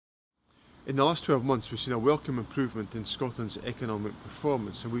In the last 12 months, we've seen a welcome improvement in Scotland's economic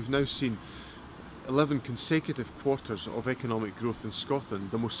performance, and we've now seen 11 consecutive quarters of economic growth in Scotland,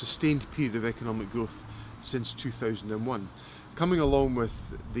 the most sustained period of economic growth since 2001. Coming along with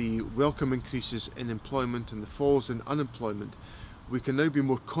the welcome increases in employment and the falls in unemployment, we can now be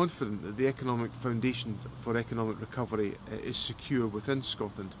more confident that the economic foundation for economic recovery is secure within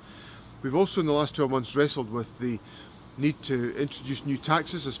Scotland. We've also in the last 12 months wrestled with the need to introduce new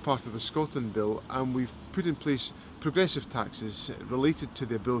taxes as part of the Scotland Bill, and we've put in place progressive taxes related to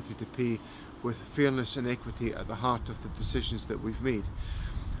the ability to pay, with fairness and equity at the heart of the decisions that we've made.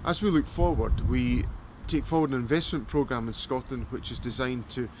 As we look forward, we take forward an investment programme in Scotland which is designed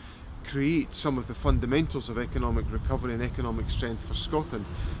to create some of the fundamentals of economic recovery and economic strength for Scotland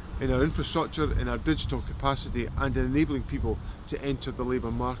in our infrastructure, in our digital capacity, and in enabling people to enter the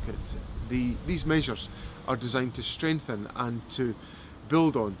labour market. These measures are designed to strengthen and to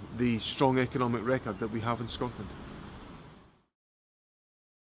build on the strong economic record that we have in Scotland.